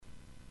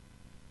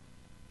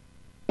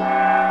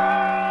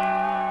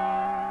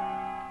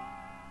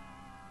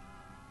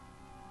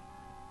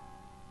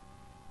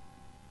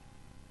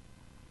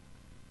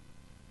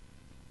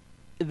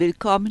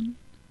Willkommen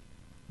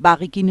bei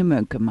Regine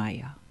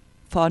Moenkemeier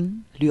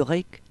von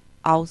Lyrik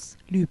aus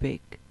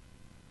Lübeck.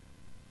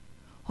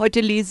 Heute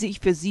lese ich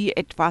für Sie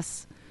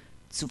etwas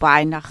zu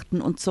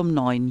Weihnachten und zum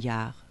neuen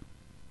Jahr.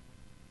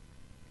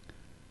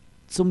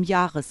 Zum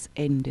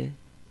Jahresende.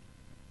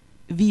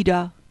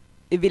 Wieder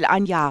will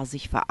ein Jahr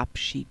sich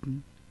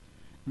verabschieden.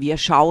 Wir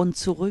schauen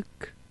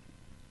zurück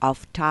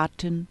auf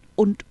Taten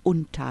und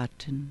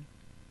Untaten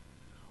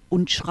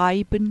und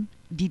schreiben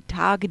die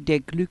Tage der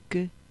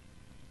Glücke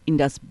in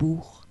das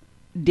Buch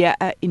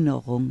der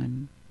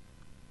Erinnerungen.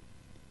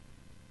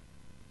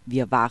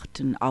 Wir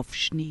warten auf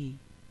Schnee,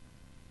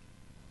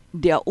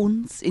 der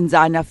uns in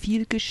seiner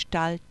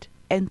Vielgestalt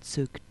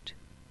entzückt,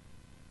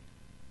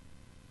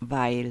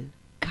 weil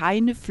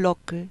keine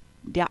Flocke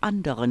der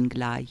anderen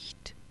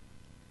gleicht,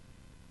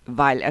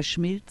 weil er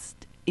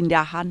schmilzt in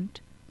der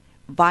Hand,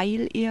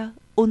 weil er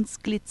uns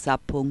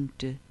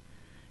Glitzerpunkte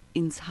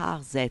ins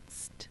Haar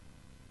setzt.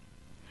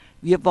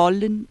 Wir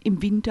wollen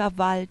im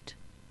Winterwald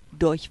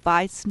durch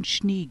weißen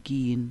Schnee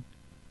gehen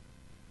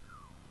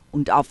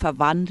und auf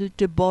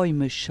verwandelte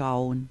Bäume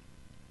schauen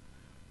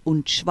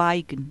und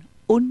schweigen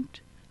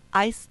und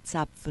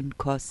Eiszapfen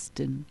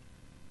kosten.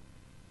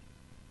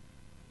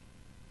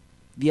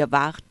 Wir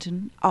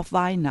warten auf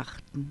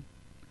Weihnachten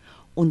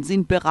und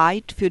sind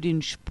bereit für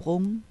den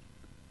Sprung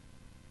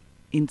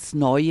ins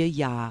neue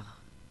Jahr,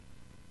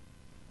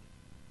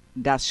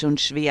 das schon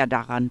schwer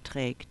daran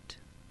trägt,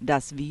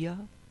 dass wir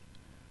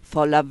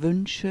voller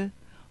Wünsche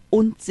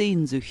und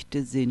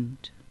Sehnsüchte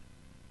sind.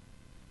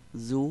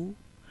 So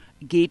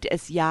geht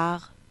es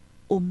Jahr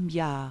um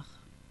Jahr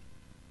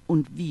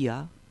und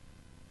wir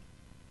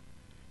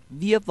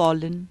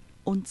wollen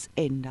uns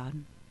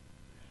ändern,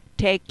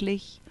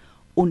 täglich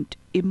und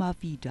immer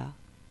wieder,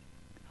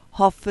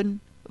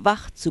 hoffen,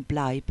 wach zu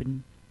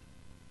bleiben,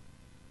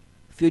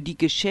 für die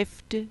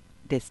Geschäfte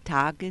des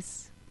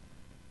Tages,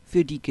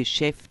 für die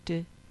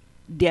Geschäfte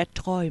der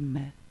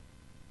Träume.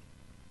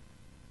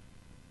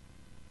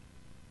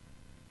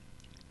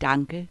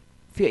 Danke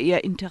für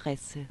Ihr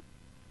Interesse.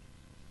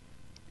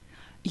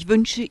 Ich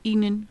wünsche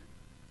Ihnen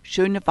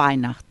schöne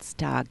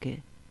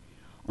Weihnachtstage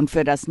und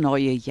für das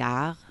neue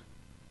Jahr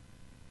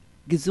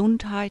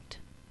Gesundheit,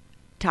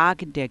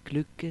 Tage der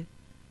Glücke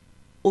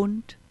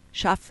und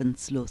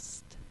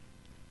Schaffenslust.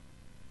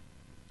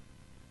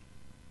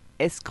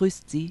 Es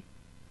grüßt Sie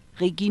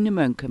Regine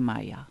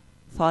Moenkemeier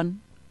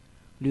von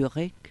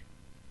Lyrik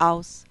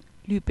aus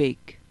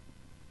Lübeck.